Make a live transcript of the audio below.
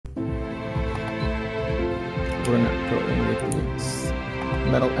we're gonna go in with this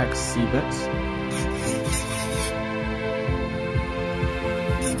Metal X C-bit.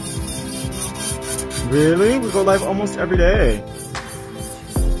 Really? We go live almost every day.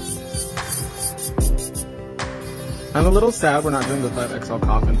 I'm a little sad we're not doing the 5XL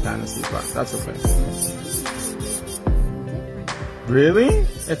Coffin Fantasy, but that's okay. Really?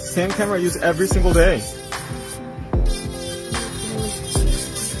 It's the same camera I use every single day.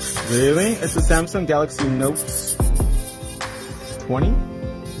 Really? It's the Samsung Galaxy Note 20?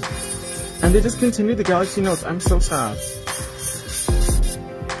 And they just continued the Galaxy Notes. I'm so sad.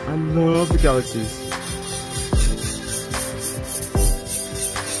 I love the Galaxies.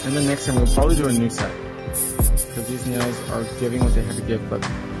 And then next time we'll probably do a new set. Because these nails are giving what they had to give, but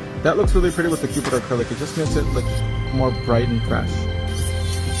that looks really pretty with the Cupid acrylic. It just makes it look more bright and fresh.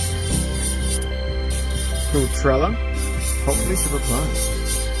 Trella, hopefully super fun.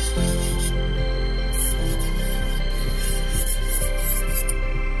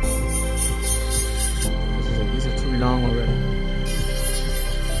 These are too long already.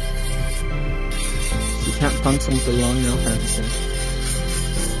 You can't function with the long nail fantasy.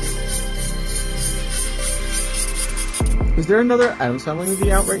 Is there another Addams Family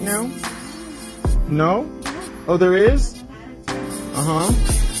movie out right now? No? Oh, there is? Uh-huh.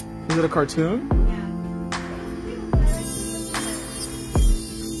 Is it a cartoon?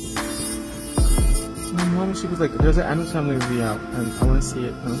 My mom, she was like, there's an Addams Family movie out, and I want to see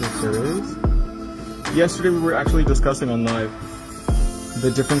it. And I was like, there is? Yesterday we were actually discussing on live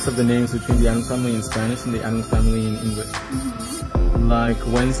the difference of the names between the Addams Family in Spanish and the Addams Family in English. Like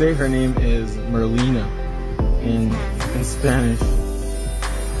Wednesday, her name is Merlina in Spanish.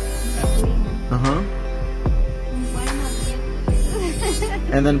 Uh-huh.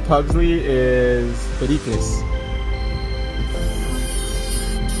 And then Pugsley is Pericles.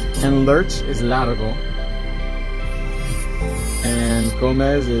 And Lurch is Largo. And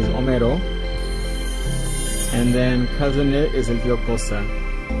Gomez is Homero. And then Cousin It is El Tío Cosa.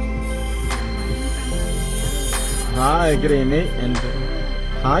 Hi, good evening. And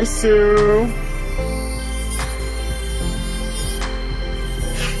hi, Sue.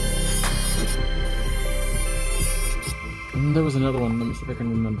 And there was another one. Let me see if I can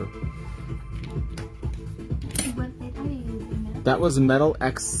remember. That was Metal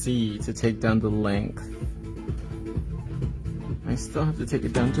XC to take down the length. I still have to take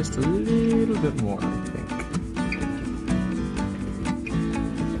it down just a little bit more, I think.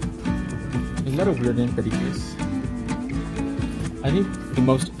 Isn't that a weird name, Pericles? I think the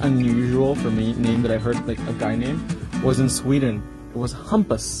most unusual for me name that I heard, like a guy name, was in Sweden. It was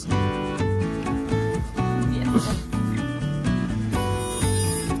Hampus.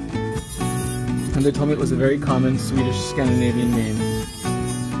 And they told me it was a very common Swedish Scandinavian name.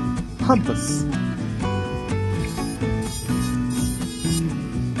 Hampus.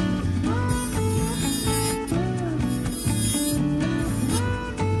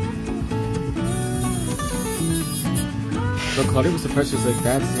 So Claudia was surprised. She was like,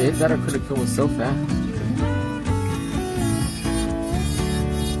 that's it? That acrylic film was so fast.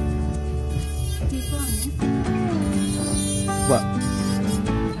 What?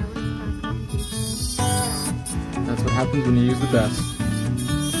 That's what happens when you use the best.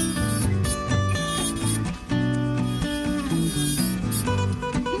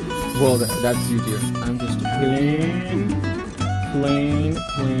 Well, that's you, dear. I'm just plain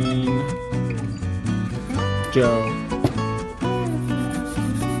Joe.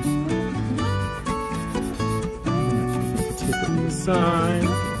 Tip it to the side,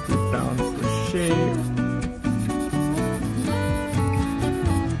 balance the shape.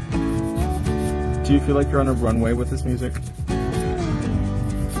 Do you feel like you're on a runway with this music?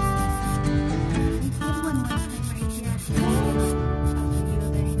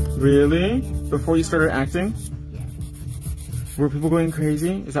 Really? Before you started acting? Yes. Were people going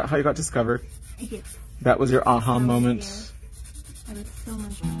crazy? Is that how you got discovered? Yes. That was your aha moment? I was so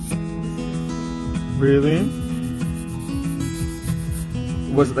much fun. Really?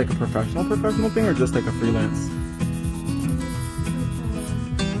 Was it like a professional thing or just like a freelance?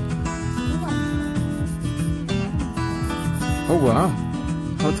 Oh wow.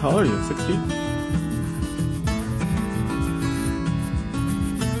 How tall are you? 6 feet?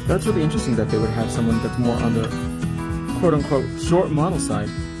 That's really interesting that they would have someone that's more on the quote-unquote short model side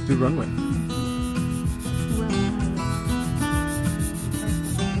do runway.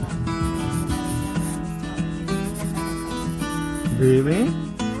 Really?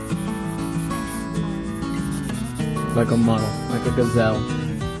 Like a model, like a gazelle.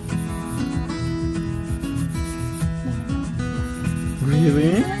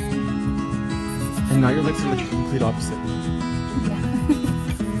 Really? And now your legs are like the complete opposite.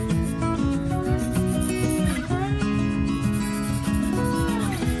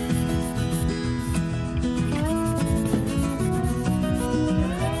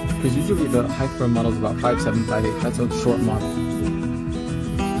 Because usually the height for a model is about 5'7", 5'8". That's a short model.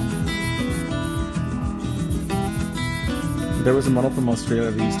 There was a model from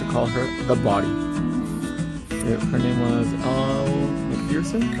Australia, they used to call her the Body. Her name was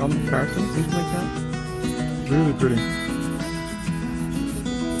McPherson, something like that. Really pretty.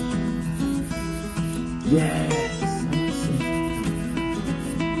 Yes!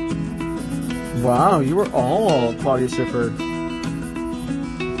 Wow, you were all Claudia Schiffer.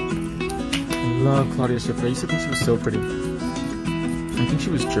 I love Claudia Schiffer. I used to think she was so pretty. I think she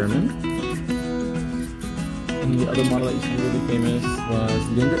was German. And the other model that used to be really famous was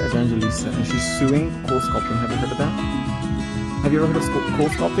Linda Evangelista, and she's suing coal sculpting. Have you heard of that? Have you ever heard of coal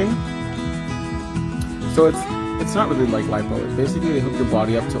sculpting? So it's not really like lipo. Basically, they hook your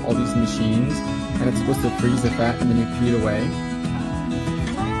body up to all these machines, and it's supposed to freeze the fat, and then you pee it away.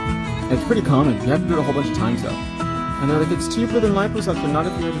 It's pretty common. You have to do it a whole bunch of times, though. And they're like, it's cheaper than liposuction, not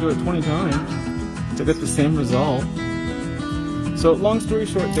if you have to do it 20 times to get the same result. So long story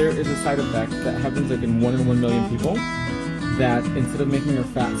short, there is a side effect that happens like in 1 in 1 million people, that instead of making your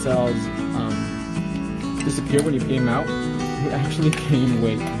fat cells disappear when you pee them out, you actually gain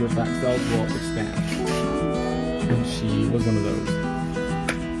weight. Your fat cells will expand. And she was one of those.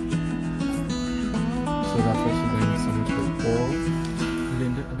 So that's why she gained so much weight. For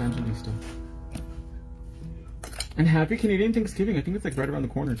Linda Evangelista. And happy Canadian Thanksgiving. I think it's like right around the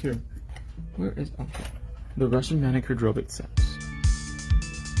corner too. Where is the Russian manicure robot set?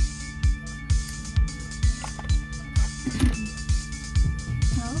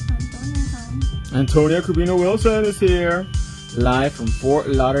 Antonia Cubino Wilson is here, live from Fort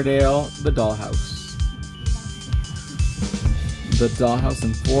Lauderdale, the dollhouse. The dollhouse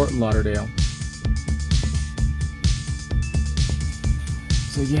in Fort Lauderdale.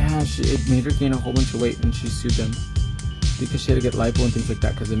 So yeah, it made her gain a whole bunch of weight when she sued them. Because she had to get lipo and things like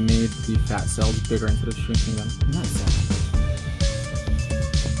that, because it made the fat cells bigger instead of shrinking them. Isn't that sad?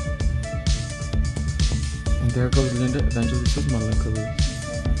 And there goes Linda Evangelista's modeling career.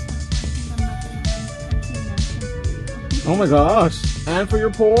 Oh my gosh! And for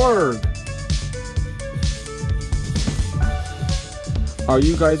your porg! Are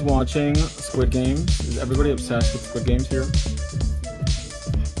you guys watching Squid Games? Is everybody obsessed with Squid Games here?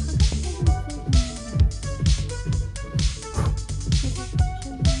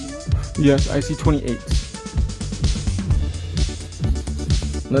 Yes, I see 28.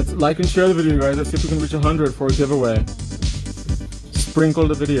 Let's like and share the video, guys. Let's see if we can reach 100 for a giveaway. Sprinkle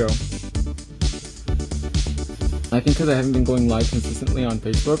the video. I think because I haven't been going live consistently on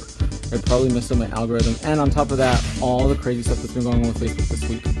Facebook, I probably messed up my algorithm. And on top of that, all the crazy stuff that's been going on with Facebook this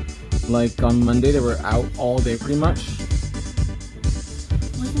week. Like on Monday, they were out all day pretty much.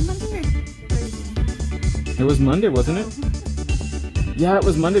 Was it Monday or Thursday? It was Monday, wasn't it? Yeah, it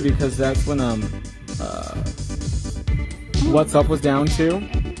was Monday because that's when What's Up was down too.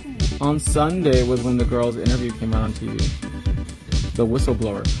 On Sunday was when the girl's interview came out on TV. The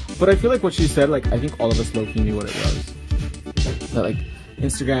whistleblower. But I feel like what she said, like, I think all of us low-key knew what it was. That, like,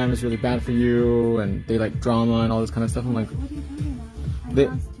 Instagram is really bad for you, and they like drama and all this kind of stuff. I'm like, they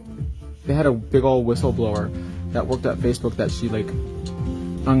had a big old whistleblower that worked at Facebook that she, like,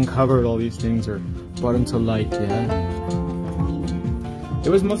 uncovered all these things or brought into light, yeah. It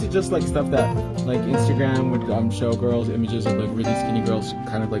was mostly just, like, stuff that, like, Instagram would show girls images of, like, really skinny girls to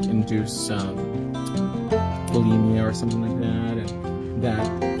kind of, like, induce bulimia or something like that, and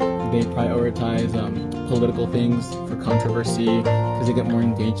that they prioritize political things for controversy because they get more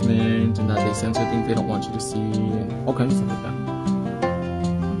engagement, and that they censor things they don't want you to see, and all kinds of stuff like that.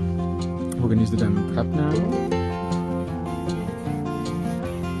 We're gonna use the diamond prep now.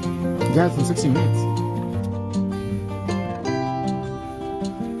 Yeah, it's in 60 minutes.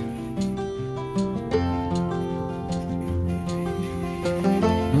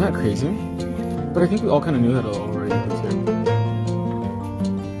 Isn't that crazy? But I think we all kind of knew that already too.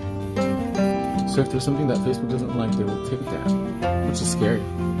 So if there's something that Facebook doesn't like, they will take it down, which is scary.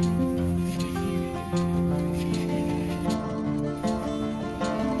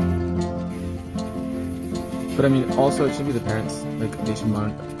 But I mean, also it should be the parents. Like, they should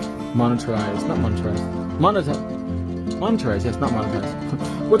monetize, yes, not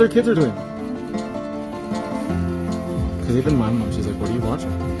monetize, what their kids are doing. Because even my mom, she's like, what are you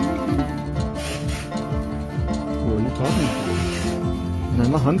watching? What are you talking about? And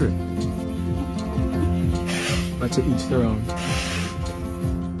I'm 100. But to each their own.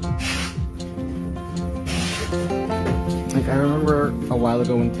 I remember a while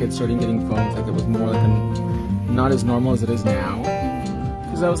ago when kids started getting phones, like it was more like not as normal as it is now.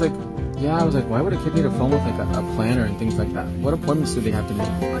 Because I was like, why would a kid need a phone with like a planner and things like that? What appointments do they have to make?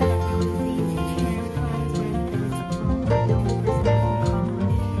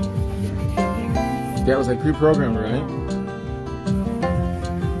 Yeah, it was like pre-programmed, right?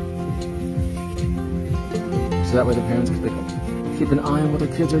 So that way the parents could like, keep an eye on what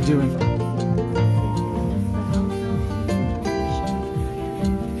their kids are doing.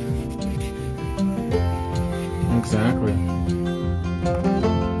 Exactly.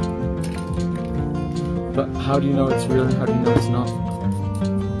 But how do you know it's real and how do you know it's not?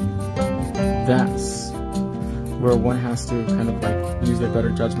 That's where one has to kind of like use their better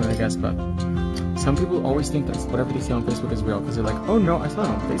judgment, I guess. But some people always think that whatever they see on Facebook is real because they're like, oh no, I saw it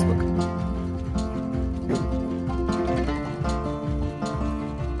on Facebook.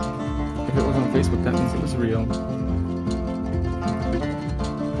 If it was on Facebook, that means it was real.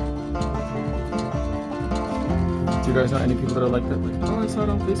 Do you guys know any people that are like that? Like, oh, I saw it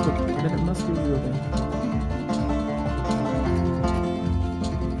on Facebook, then it must be real then.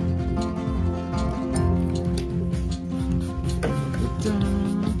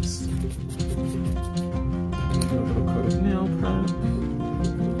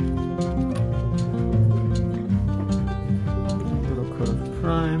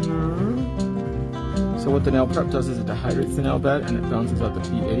 So what the nail prep does is it dehydrates the nail bed and it balances out the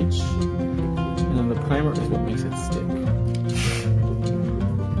pH. And then the primer is what makes it stick.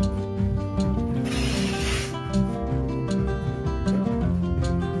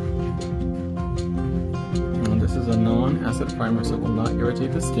 And this is a non-acid primer, so it will not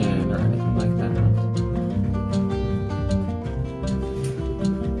irritate the skin or anything like that.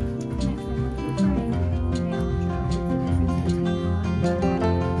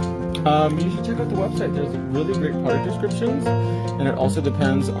 You should check out the website. There's really great product descriptions, and it also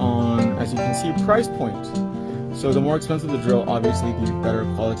depends on, as you can see, price point. So the more expensive the drill, obviously, the better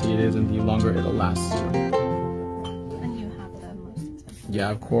quality it is and the longer it'll last you. And you have the most expensive. Yeah,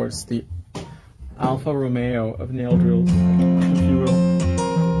 of course, the Alfa Romeo of nail drills, if you will.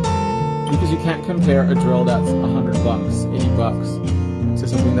 Because you can't compare a drill that's $100, $80 to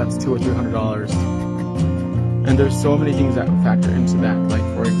something that's $200 or $300. And there's so many things that factor into that, like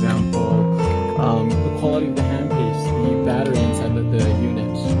for example, the quality of the handpiece, the battery inside the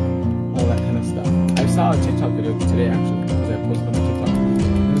unit, all that kind of stuff. I saw a TikTok video today actually, because I posted on TikTok,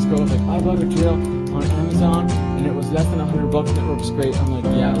 and this girl was like, I bought a drill on Amazon, and it was less than $100 and it works great. I'm like,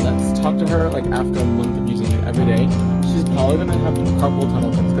 yeah, let's talk to her like after a month of using it every day. She's probably gonna have carpal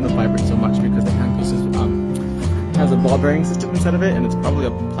tunnel because it's gonna vibrate so much because the handpiece is has a ball bearing system inside of it, and it's probably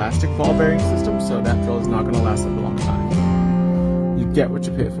a plastic ball bearing system, so that drill is not going to last a long time. You get what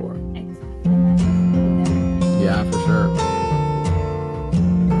you pay for. Yeah, for sure.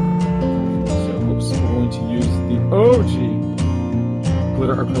 So, oops, we're going to use the OG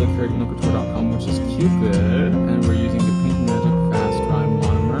glitter acrylic here at unocouture.com, which is Cupid, and we're using the Pink Magic Fast Dry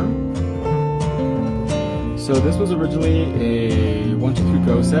Monomer. So this was originally a 1, 2, 3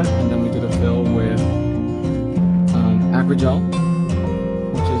 go set, and then we did a fill with Acrylic,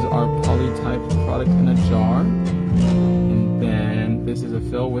 which is our poly-type product in a jar, and then this is a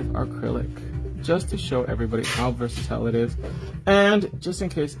fill with acrylic, just to show everybody how versatile it is, and just in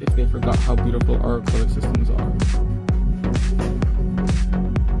case if they forgot how beautiful our acrylic systems are.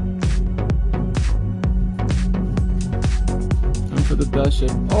 And for the best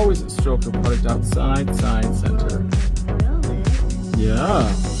shape, always stroke your product outside, side, center. Yeah,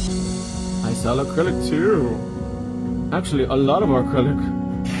 I sell acrylic too. Actually, a lot of our acrylic.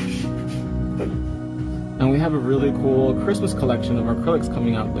 And we have a really cool Christmas collection of acrylics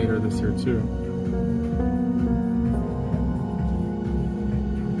coming out later this year too.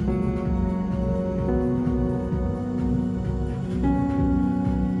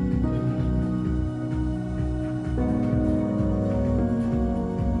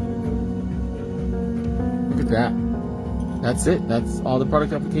 Look at that. That's it. That's all the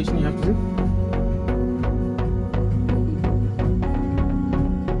product application you have to do.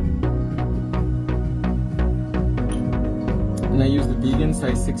 And I use the vegan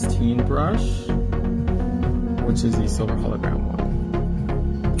size 16 brush, which is the silver hologram one.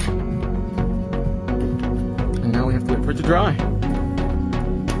 And now we have to wait for it to dry.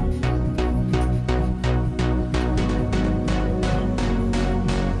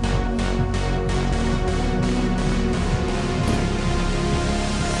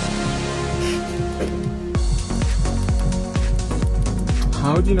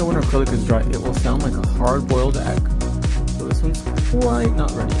 How do you know when acrylic is dry? It will sound like a hard-boiled egg. So this one's quite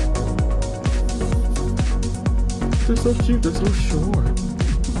not ready yet. are so cute. They're so short.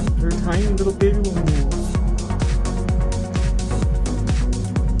 They're tiny little baby ones.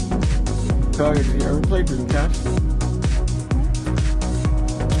 Dog, did you ever play Dreamcast?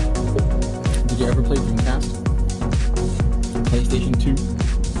 Did you ever play Dreamcast? PlayStation 2?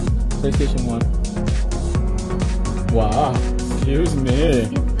 PlayStation 1? Wow. Excuse me.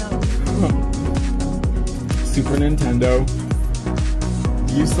 Super Nintendo.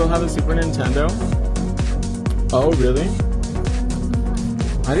 Do you still have a Super Nintendo? Oh, really?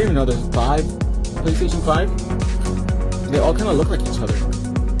 I didn't even know there's 5 PlayStation 5. They all kind of look like each other.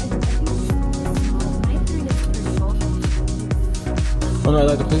 Oh no,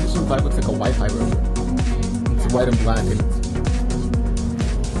 like the PlayStation 5 looks like a Wi-Fi router. It's white and black. And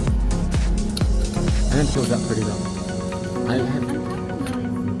I didn't feel that pretty though.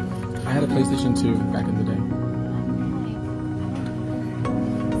 I had a PlayStation 2 back in the day.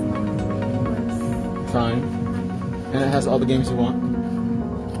 Fine. And it has all the games you want.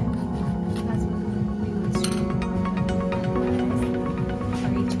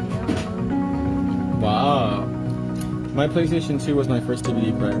 Wow. My PlayStation 2 was my first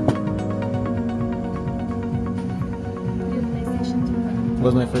DVD player. Your PlayStation 2?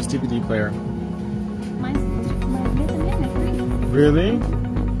 Was my first DVD player. Mine's Really?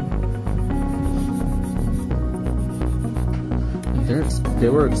 They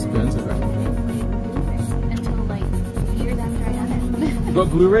were expensive back in the day. Until like years after I had it. But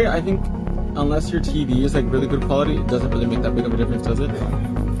Blu-ray, I think, unless your TV is like really good quality, it doesn't really make that big of a difference, does it? And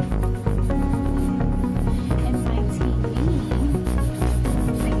my TV,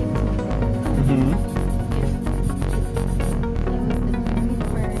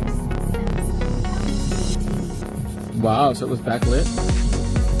 Mm-hmm. Wow, so it was backlit?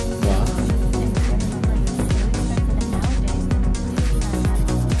 Wow.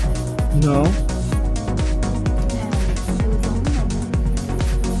 No.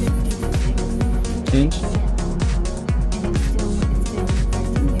 Inch?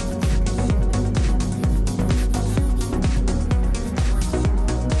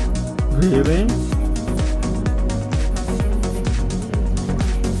 Really?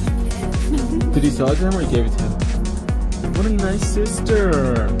 Did he sell it to him or he gave it to him? What a nice sister!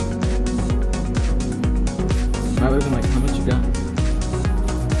 I would have been like, how much you got?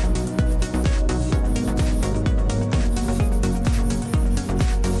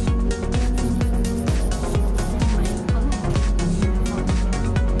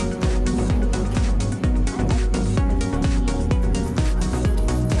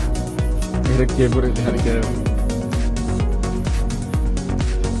 Give what it had to give.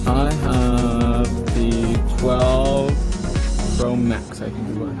 I have the 12 Pro Max, I think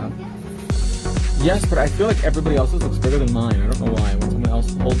is what I have. Yes, but I feel like everybody else's looks bigger than mine. I don't know why. When someone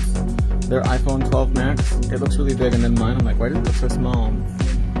else holds their iPhone 12 Max, it looks really big, and then mine, I'm like, why does it look so small?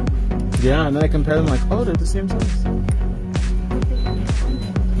 Yeah, and then I compare them like, oh, they're the same size.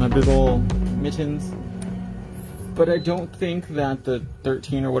 My big old mittens. But I don't think that the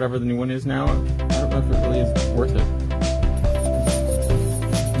 13 or whatever the new one is now, I don't know if it really is worth it.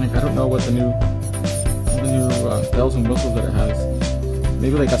 Like, I don't know what the new bells and whistles that it has.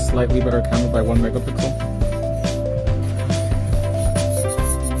 Maybe like a slightly better camera by 1 megapixel.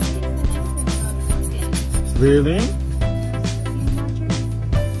 Really?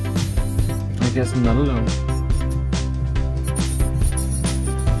 I guess I'm not alone.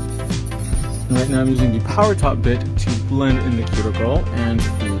 Right now I'm using the power top bit to blend in the cuticle and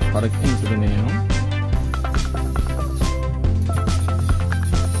the product into the nail.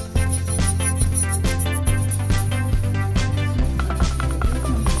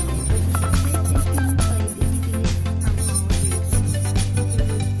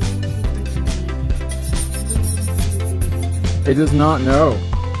 It does not know.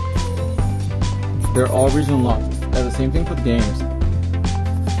 They're all region locked. That's the same thing with games.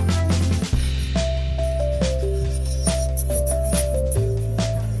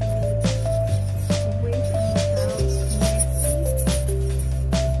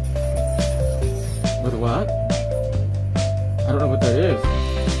 What? I don't know what that is.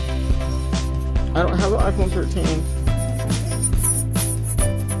 I don't have an iPhone 13.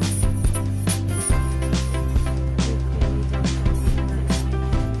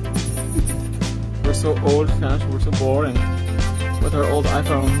 We're so old-fashioned, we're so boring with our old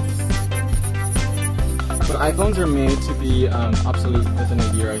iPhones. But iPhones are made to be obsolete within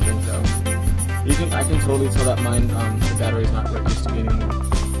a year, I think, though. I can totally tell that mine, the battery's not what it used to be anymore.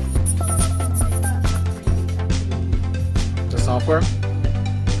 Software.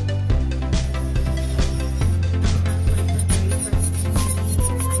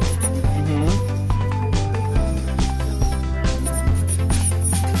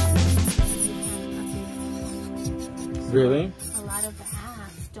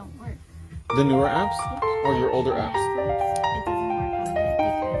 The newer apps or your older apps? It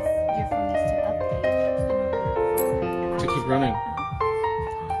doesn't work on it because your phone needs to update in order To keep running.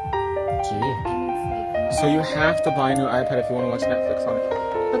 Gee. And it's like, So you have to buy a new iPad if you want to watch Netflix on it.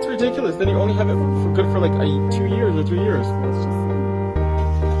 That's ridiculous. Then you only have it for good for like 2 years or 3 years.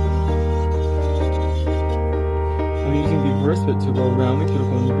 I'm using the reverse bit to go around the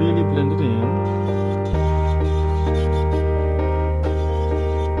cuticle and really blend it in.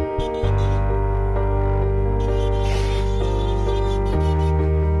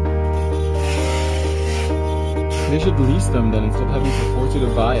 They should lease them then instead of having to force you to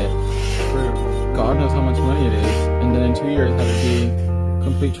buy it for God knows how much money it is, and then in 2 years have it be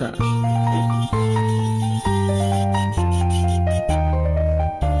complete trash.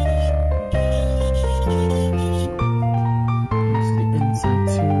 Here's the inside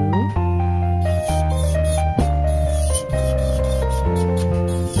too.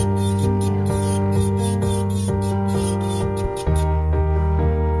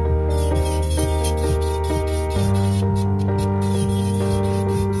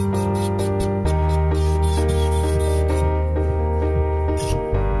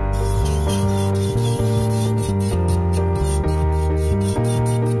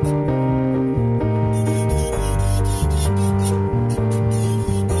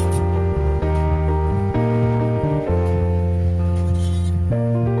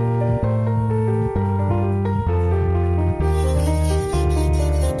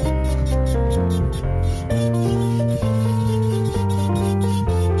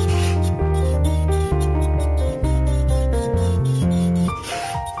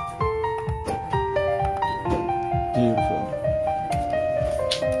 Beautiful.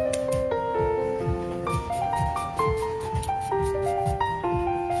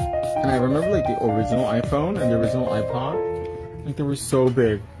 And I remember like the original iPhone and the original iPod, like they were so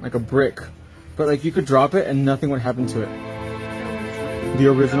big, like a brick. But like you could drop it and nothing would happen to it. The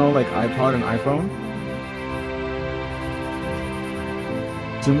original like iPod and iPhone.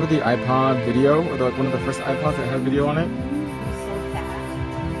 Do you remember the iPod video? Or like one of the first iPods that had video on it? so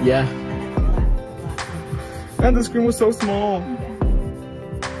fast. Yeah. And the screen was so small.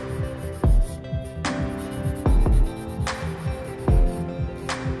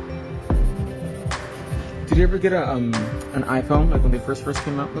 Did you ever get a an iPhone, like when they first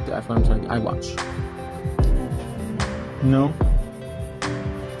came out? Not the iPhone, I'm sorry, the iWatch. No?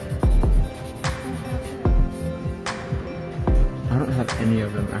 I don't have any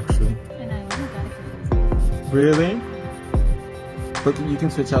of them actually. And I only got it for Christmas. Really? But you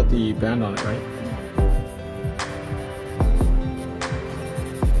can switch out the band on it, right?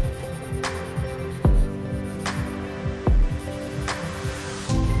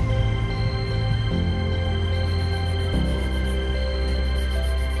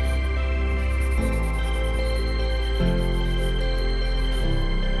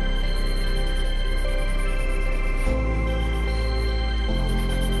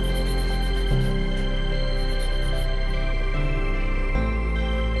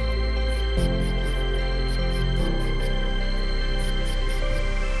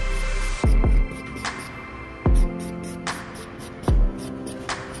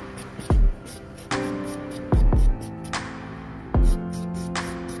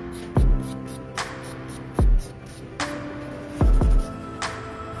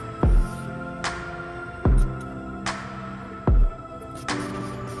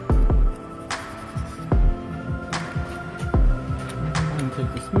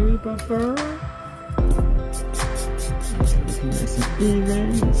 Take the smoothie buffer. Everything nice and even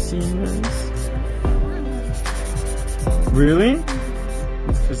and seamless. Really?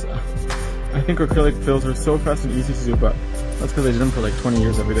 It's because I think acrylic fills are so fast and easy to do, but that's because I did them for like 20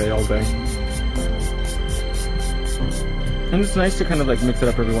 years every day, all day. And it's nice to kind of like mix it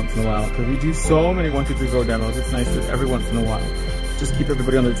up every once in a while because we do so many 1, 2, 3 go demos. It's nice to every once in a while just keep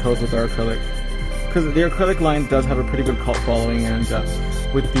everybody on their toes with our acrylic. Because the acrylic line does have a pretty good cult following, and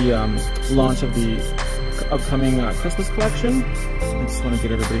with the launch of the upcoming Christmas collection, I just want to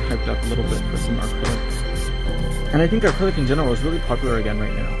get everybody hyped up a little bit for some acrylic. And I think acrylic in general is really popular again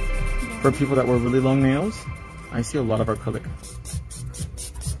right now. For people that wear really long nails, I see a lot of acrylic.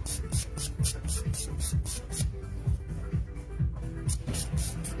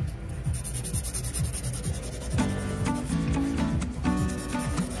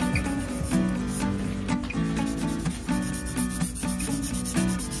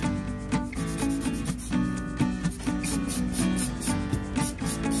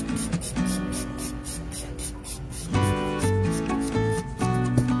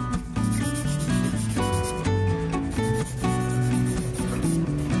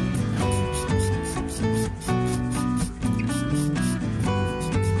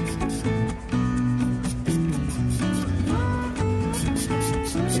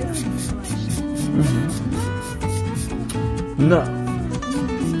 No.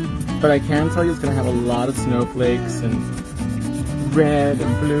 But I can tell you it's going to have a lot of snowflakes and red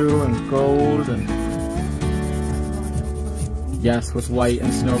and blue and gold and yes, with white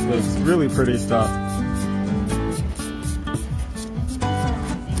and snowflakes. Really pretty stuff.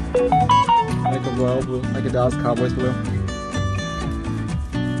 Like a royal blue, like a Dallas Cowboys blue.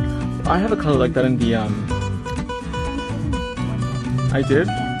 I have a color like that in the I did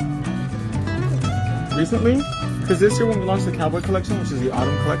recently, because this year when we launched the Cowboy collection, which is the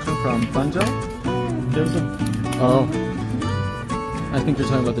autumn collection from Fun Gel, there's a I think you're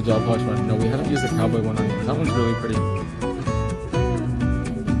talking about the gel polish one. No, we haven't used the Cowboy one on yet. That one's really pretty.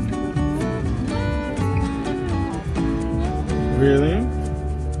 Really?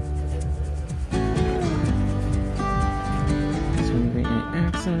 So maybe 8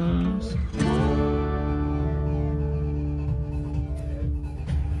 accents.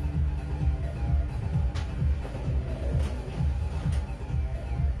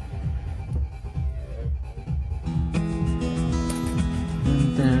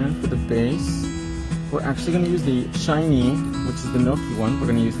 And then for the base, we're actually going to use the shiny, which is the milky one. We're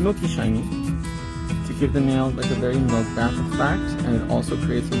going to use milky shiny to give the nail like a very milk bath effect, and it also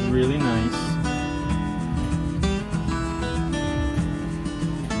creates a really nice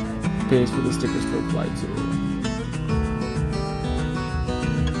base for the stickers to apply to.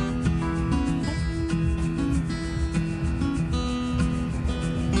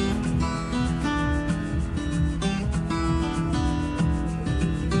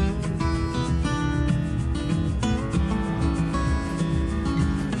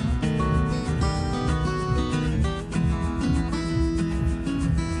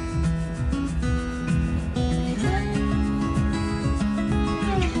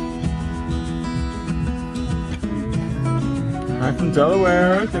 Hi from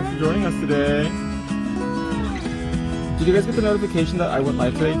Delaware, thanks for joining us today. Did you guys get the notification that I went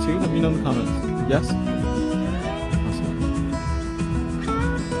live today too? Let me know in the comments. Yes? Awesome.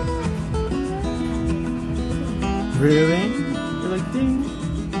 Really? You're like, ding!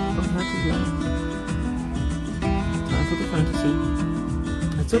 Oh, Max is live. Time for the fantasy.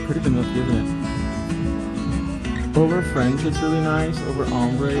 It's so pretty, the milky, isn't it? Over French, it's really nice. Over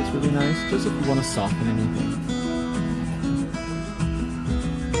Ombre, it's really nice. Just if you want to soften anything.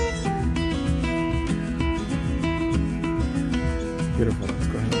 Beautiful. Let's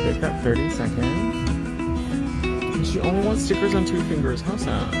go ahead and take that 30 seconds. She only wants stickers on 2 fingers. How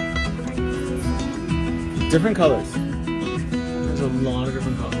sad. Different colors. There's a lot of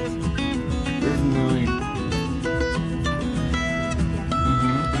different colors. There's 9.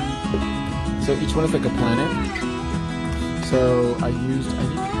 So each one is like a planet. So I think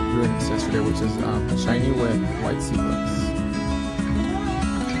we were in this yesterday, which is shiny with white sequins.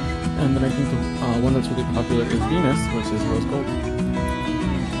 And then I think the one that's really popular is Venus, which is rose gold.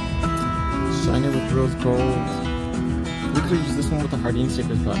 Shiny with rose gold. We could use this one with the Hardine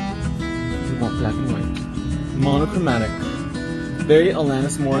stickers, but we want black and white. Monochromatic. Very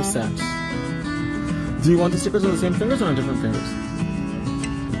Alanis Morissette. Do you want the stickers on the same fingers or on different fingers?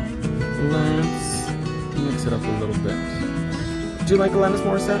 Let's mix it up a little bit. Do you like Alanis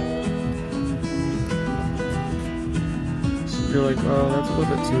Morissette? You're like, oh, that's a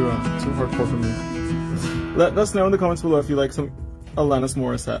little bit too hardcore for me. Let us know in the comments below if you like some Alanis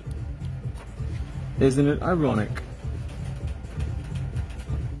Morissette. Isn't it ironic?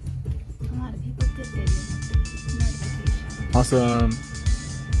 A lot of people did get notification. Awesome.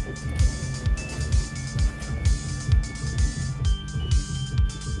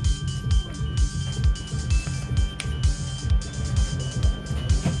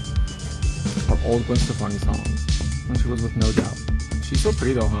 Our old Gwen Stefani song when she was with No Doubt. She's so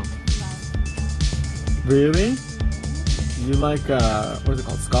pretty though, huh? Really? You like what is it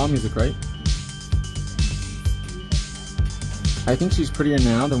called? Ska music, right? I think she's prettier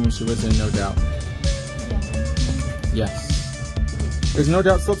now than when she was in No Doubt. Yes. Is No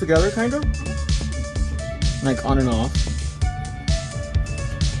Doubt still together, kind of? Like on and off?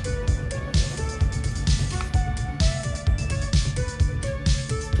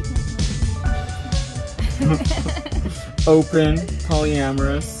 Open,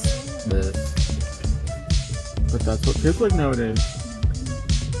 polyamorous. But that's what kids like nowadays.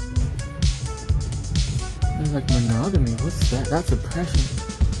 They're like, monogamy, what's that? That's oppression.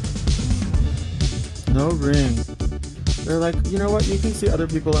 No ring. They're like, you know what? You can see other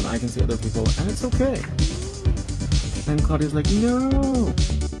people and I can see other people and it's okay. And Claudia's like, no.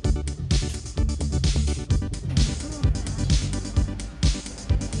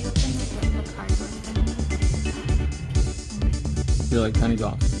 You're like tiny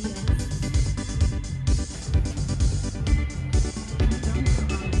dogs.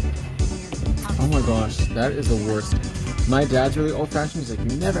 my gosh, that is the worst. My dad's really old-fashioned. He's like,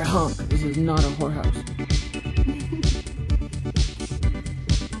 you never honk. This is not a whorehouse.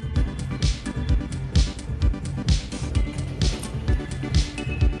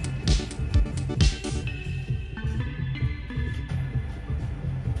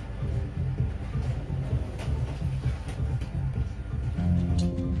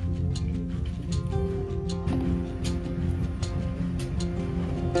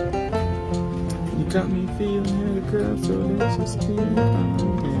 Got me feeling a girl, so let's just be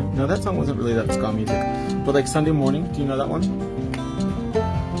No, that song wasn't really that ska music. But like Sunday Morning, do you know that one?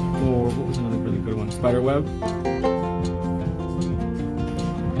 Or what was another really good one? Spiderweb.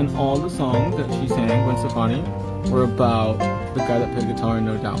 And all the songs that she sang, Gwen Stefani, were about the guy that played guitar in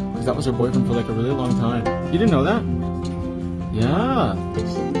No Doubt. Because that was her boyfriend for like a really long time. You didn't know that? Yeah.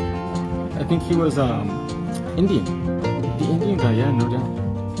 I think he was Indian. The Indian guy, yeah, No Doubt.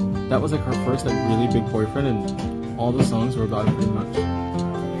 That was like her first like really big boyfriend, and all the songs were about it pretty much.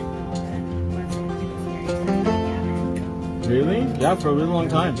 Really? Yeah, for a really long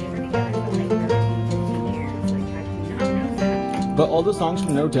time. But all the songs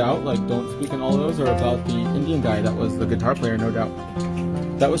from No Doubt, like Don't Speak and all those, are about the Indian guy that was the guitar player, No Doubt.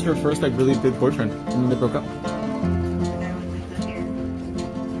 That was her first like really big boyfriend, and then they broke up.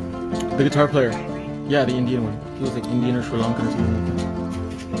 The guitar player. Yeah, the Indian one. He was like Indian or Sri Lankan or something like that.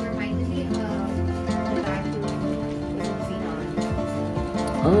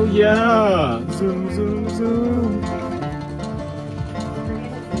 Oh yeah! Zoom, zoom, zoom.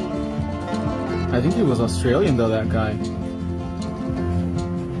 I think he was Australian though, that guy.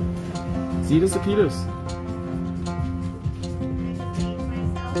 Zetas Apitas.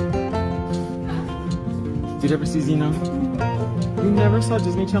 Did you ever see Xeno? You never saw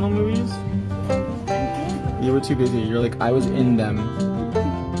Disney Channel movies? You were too busy. You're like, I was in them.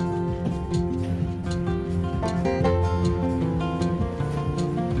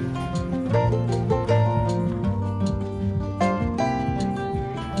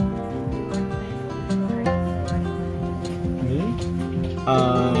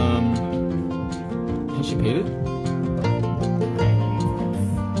 Has she paid it?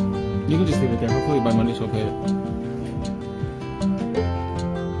 You can just leave it there. Hopefully by Monday she'll pay it.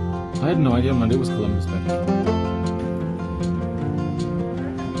 I had no idea Monday was Columbus Day.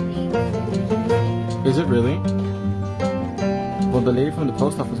 Is it really? Well, the lady from the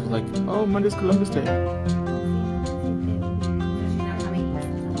post office was like, oh, Monday's Columbus Day.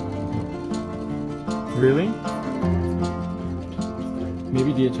 Really?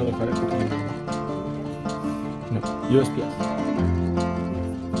 Maybe DHL or FedEx. No, USPS.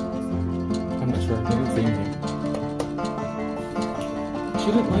 I'm not sure. They didn't say anything. She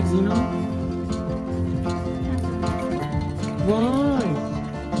didn't like Xeno? Why?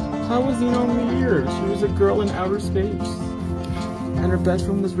 How was Xeno weird? She was a girl in outer space. And her best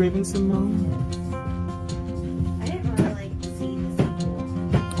friend was Raven Simone. I didn't really like see the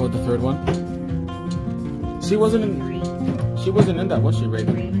sequel. Oh, the third one? She wasn't in that, was she,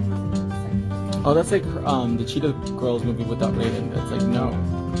 Raven? Oh, that's like her, the Cheetah Girls movie without Raven. It's like, no.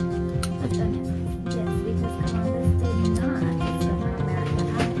 Yes, because Columbus did not discover America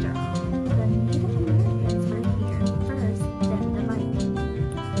after all. The Native Americans were here first, then the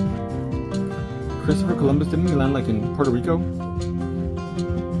Vikings. Christopher Columbus, didn't he land like in Puerto Rico?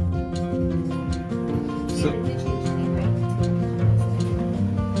 So,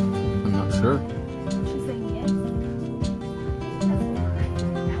 I'm not sure. She's saying yes.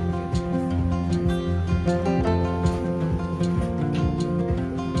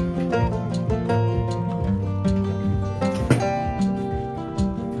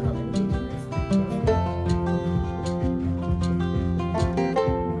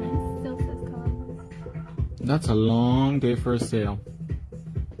 That's a long day for a sale.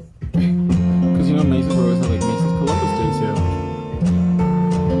 Because you know Macy's always have like Macy's Columbus Day sale.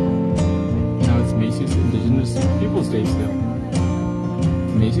 Now it's Macy's Indigenous Peoples Day sale.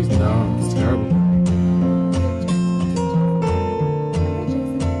 Macy's? No, it's terrible.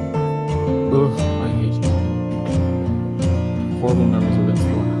 Ugh, I hate you. Horrible memories of that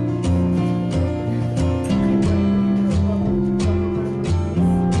store.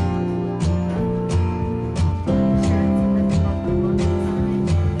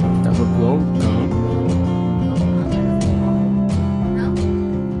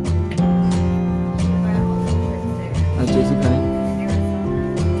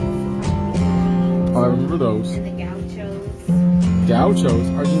 I remember those. And the gauchos. Gauchos?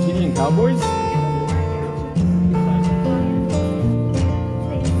 Argentinian cowboys?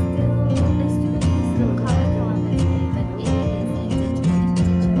 They still call it Columbus Day, but it is indigenous.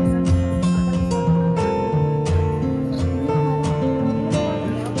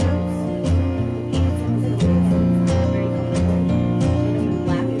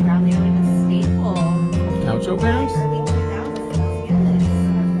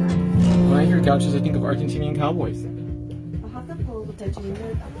 gauchos, I think of Argentinian cowboys. I'll have to pull the pictures.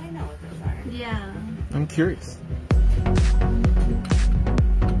 Oh, I know what those are. Yeah. I'm curious.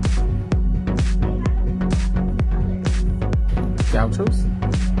 Gauchos?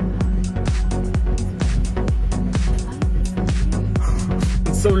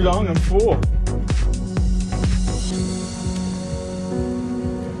 It's so long, I'm full.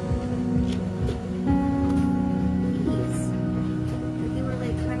 They were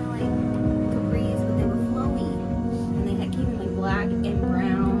like kind of like capris, but they were flowy. And they had came in like black and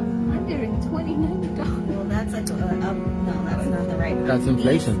brown. $129. Well, that's like no, that's not the right one. That's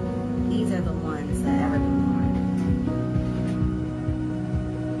inflation. These are the ones that everyone wants.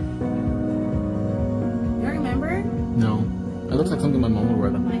 You don't remember? No. It looks like something my mom would wear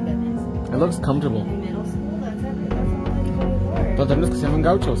Oh them. my goodness. It looks comfortable. In middle school, that's all anybody wore. Pantalones que se llaman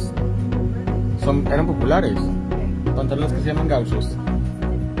gauchos. Eran populares. Pantalones que se llaman gauchos.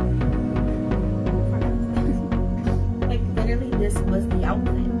 Like literally this was the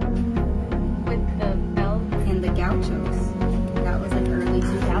outfit. With the belt and the gauchos. That was like early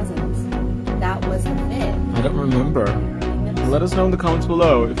 2000s. That was the fit. I don't remember. Let us know in the comments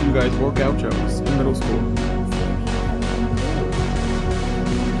below if you guys wore gauchos in middle school.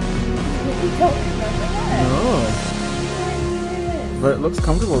 No. But it looks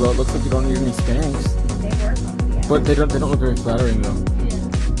comfortable though. It looks like you don't need any Spanx. They were comfy, yeah. But they don't look very flattering though.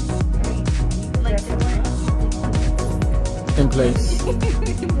 Like In place. if you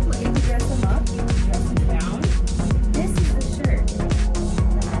dress them up, you can dress them down. This is the shirt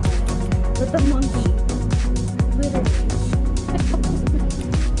with the monkey. Literally.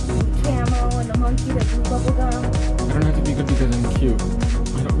 Camo and the monkey that blew bubble gum. I don't have to be good because I'm cute.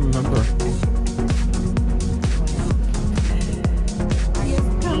 I don't remember.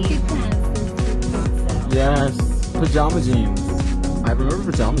 Yes, pajama jeans. I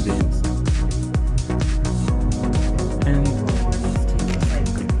remember pajama jeans. And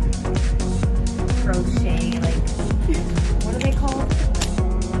Crochet, like, what are they called?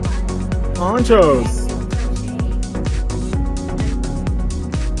 ponchos.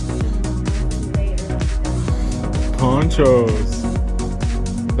 Ponchos.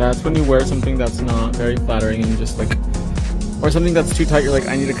 That's when you wear something that's not very flattering and just like, or something that's too tight, you're like,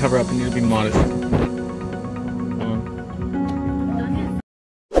 I need to cover up, I need to be modest.